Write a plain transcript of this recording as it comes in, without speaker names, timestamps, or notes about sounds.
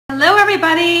Hello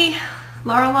everybody,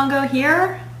 Laura Longo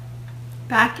here,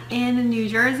 back in New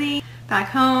Jersey, back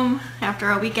home after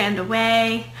a weekend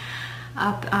away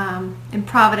up in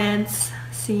Providence,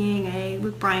 seeing a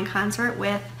Luke Bryan concert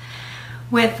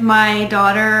with my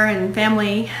daughter and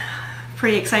family.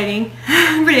 Pretty exciting,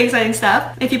 pretty exciting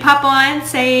stuff. If you pop on,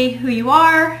 say who you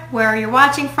are, where you're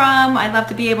watching from. I'd love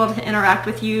to be able to interact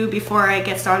with you before I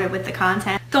get started with the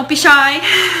content. Don't be shy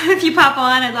if you pop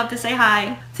on. I'd love to say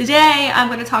hi. Today I'm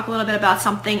going to talk a little bit about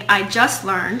something I just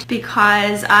learned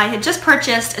because I had just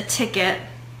purchased a ticket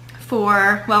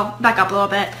for, well, back up a little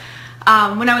bit,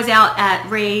 when I was out at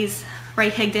Ray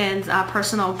Higdon's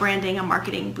personal branding and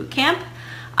marketing boot camp.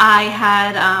 I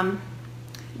had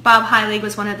Bob Hiley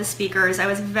was one of the speakers. I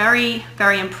was very,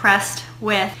 very impressed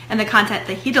with and the content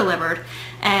that he delivered.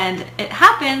 And it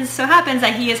happens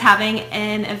that he is having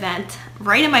an event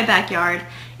right in my backyard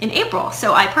in April.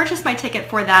 So I purchased my ticket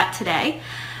for that today.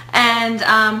 And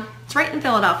it's right in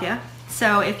Philadelphia.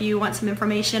 So if you want some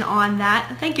information on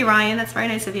that, thank you, Ryan. That's very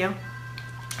nice of you.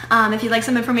 If you'd like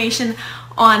some information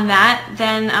on that,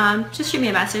 then just shoot me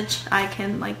a message. I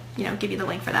can give you the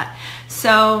link for that.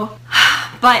 So,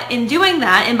 but in doing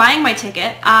that, in buying my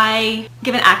ticket, I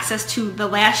given access to the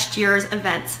last year's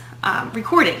events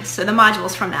recordings, so the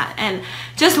modules from that. And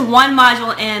just one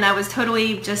module in, I was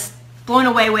totally just blown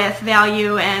away with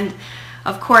value, and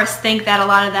of course think that a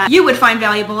lot of that you would find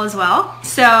valuable as well.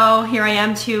 So here I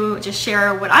am to just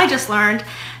share what I just learned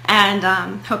and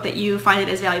hope that you find it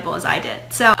as valuable as I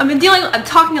did. So I'm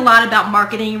talking a lot about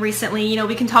marketing recently. You know,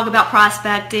 we can talk about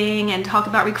prospecting and talk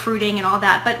about recruiting and all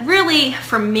that, but really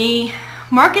for me,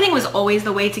 marketing was always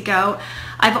the way to go.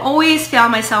 I've always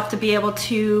found myself to be able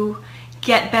to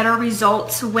get better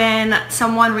results when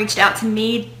someone reached out to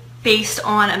me based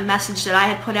on a message that I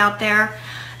had put out there.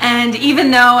 And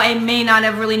even though I may not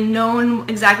have really known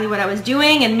exactly what I was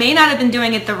doing and may not have been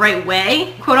doing it the right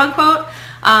way, quote unquote,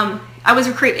 I was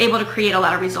able to create a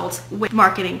lot of results with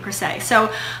marketing per se. So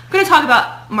I'm going to talk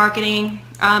about marketing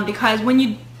because when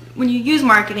you use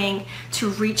marketing to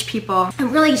reach people, it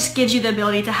really just gives you the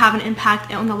ability to have an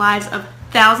impact on the lives of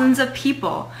thousands of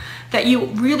people that you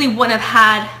really wouldn't have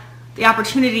had the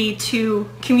opportunity to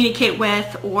communicate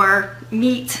with or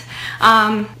meet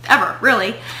ever,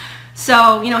 really.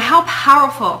 So, you know, how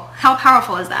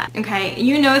powerful is that? Okay,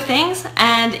 you know things,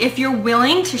 and if you're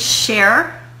willing to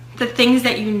share the things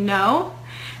that you know,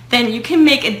 then you can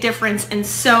make a difference in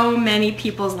so many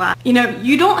people's lives. You know,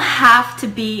 you don't have to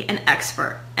be an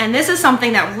expert. And this is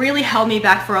something that really held me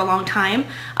back for a long time.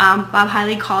 Bob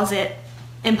Hiley calls it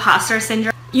imposter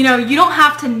syndrome. You know, you don't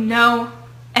have to know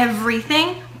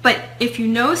everything, but if you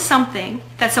know something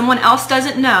that someone else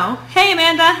doesn't know, hey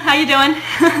Amanda, how you doing?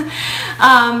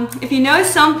 If you know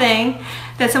something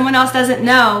that someone else doesn't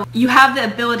know, you have the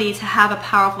ability to have a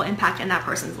powerful impact in that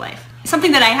person's life.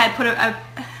 Something that I had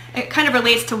it kind of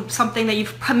relates to something that you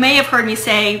may have heard me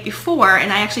say before,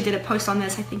 and I actually did a post on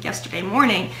this I think yesterday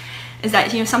morning, is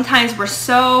that, you know, sometimes we're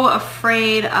so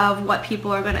afraid of what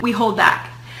people are we hold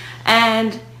back.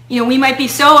 And you know, we might be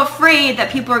so afraid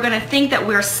that people are going to think that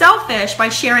we're selfish by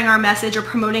sharing our message or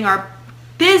promoting our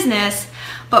business,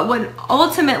 but when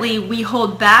ultimately we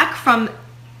hold back from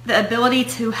the ability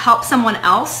to help someone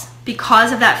else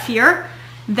because of that fear,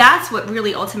 that's what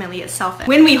really ultimately is selfish.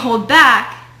 When we hold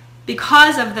back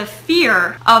because of the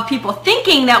fear of people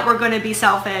thinking that we're going to be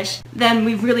selfish, then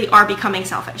we really are becoming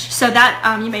selfish. So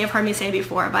that you may have heard me say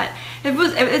before, but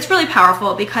it's really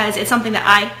powerful because it's something that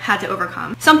I had to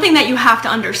overcome. Something that you have to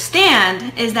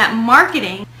understand is that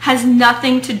marketing has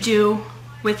nothing to do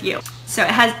with you. So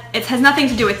it has nothing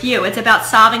to do with you. It's about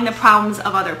solving the problems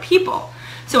of other people.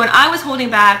 So when I was holding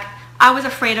back, I was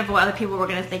afraid of what other people were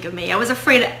going to think of me. I was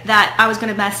afraid that I was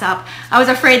going to mess up. I was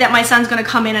afraid that my son's going to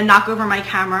come in and knock over my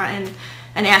camera and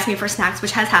ask me for snacks,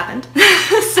 which has happened.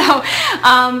 So,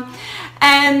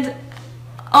 and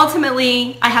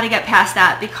ultimately, I had to get past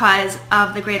that because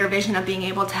of the greater vision of being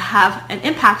able to have an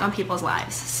impact on people's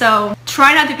lives. So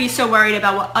try not to be so worried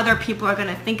about what other people are going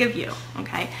to think of you,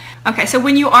 okay? Okay, so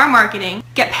when you are marketing,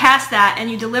 get past that and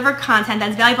you deliver content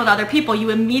that's valuable to other people, you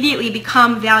immediately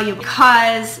become valuable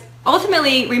because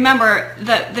ultimately, remember,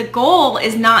 the goal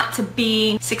is not to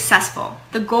be successful.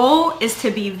 The goal is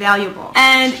to be valuable.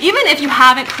 And even if you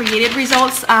haven't created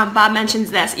results, Bob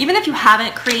mentions this, even if you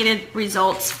haven't created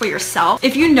results for yourself,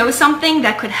 if you know something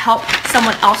that could help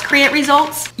someone else create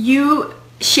results, you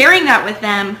sharing that with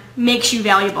them makes you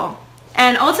valuable.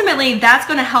 And ultimately, that's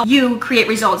going to help you create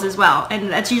results as well. And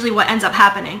that's usually what ends up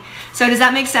happening. So does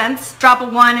that make sense? Drop a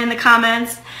 1 in the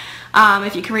comments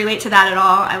if you can relate to that at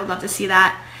all. I would love to see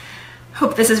that.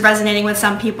 Hope this is resonating with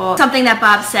some people. Something that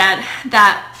Bob said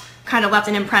that kind of left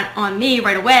an imprint on me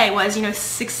right away was, you know,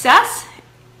 success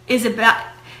is about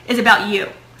you.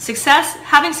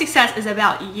 Having success is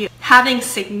about you. Having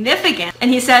significance. And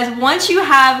he says, once you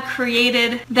have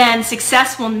created, then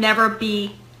success will never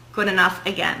be good enough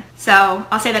again. So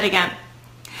I'll say that again.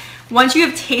 Once you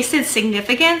have tasted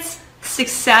significance,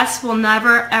 success will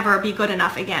never ever be good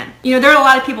enough again. You know, there are a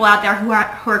lot of people out there who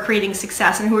are creating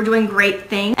success and who are doing great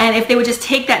things, and if they would just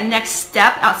take that next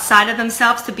step outside of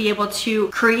themselves to be able to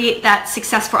create that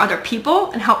success for other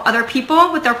people and help other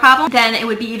people with their problems, then it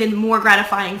would be even more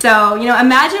gratifying. So, you know,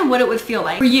 imagine what it would feel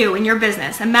like for you in your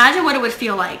business. Imagine what it would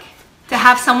feel like to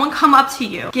have someone come up to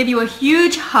you, give you a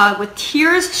huge hug with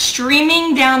tears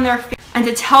streaming down their face, and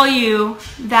to tell you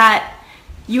that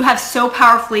you have so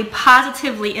powerfully,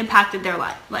 positively impacted their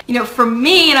life. Like, you know, for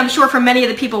me, and I'm sure for many of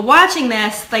the people watching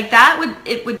this, like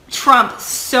it would trump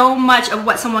so much of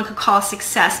what someone could call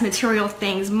success, material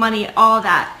things, money, all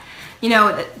that. You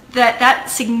know, that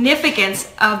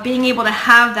significance of being able to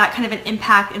have that kind of an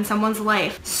impact in someone's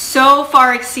life so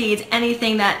far exceeds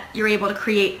anything that you're able to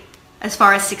create as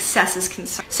far as success is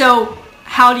concerned. So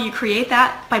how do you create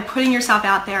that? By putting yourself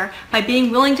out there, by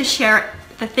being willing to share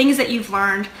the things that you've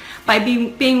learned, by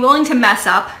being willing to mess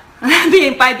up,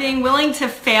 by being willing to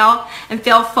fail and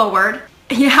fail forward.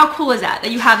 You know, how cool is that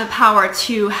you have the power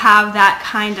to have that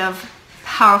kind of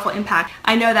powerful impact?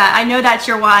 I know that's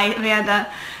your why, Amanda.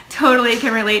 Totally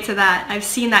can relate to that. I've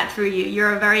seen that through you.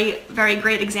 You're a very, very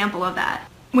great example of that.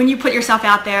 When you put yourself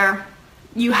out there,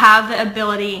 you have the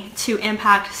ability to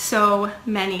impact so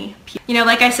many people. You know,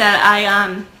 like I said,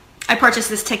 I purchased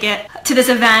this ticket to this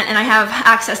event, and I have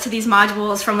access to these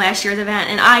modules from last year's event,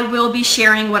 and I will be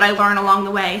sharing what I learn along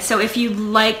the way. So if you'd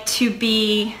like to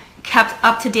be kept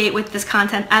up to date with this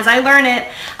content as I learn it,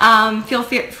 feel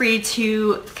free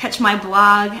to catch my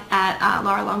blog at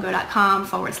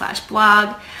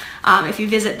lauralongo.com/blog. If you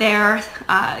visit there,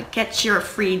 get your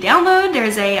free download.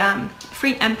 There's a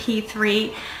free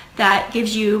MP3 that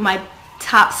gives you my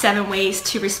top 7 ways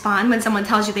to respond when someone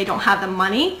tells you they don't have the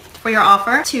money for your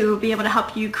offer, to be able to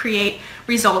help you create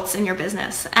results in your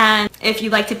business. And if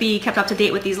you'd like to be kept up to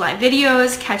date with these live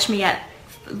videos, catch me at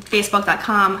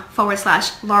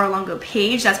facebook.com/Laura Longo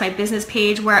page. That's my business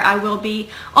page, where I will be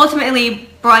ultimately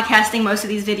broadcasting most of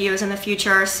these videos in the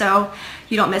future, so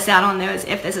you don't miss out on those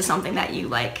if this is something that you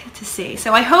like to see.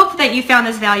 So I hope that you found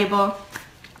this valuable.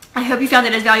 I hope you found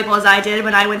it as valuable as I did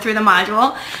when I went through the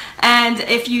module. And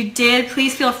if you did,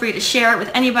 please feel free to share it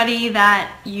with anybody that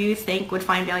you think would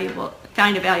find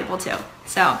it valuable too.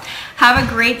 So have a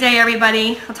great day,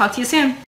 everybody. I'll talk to you soon.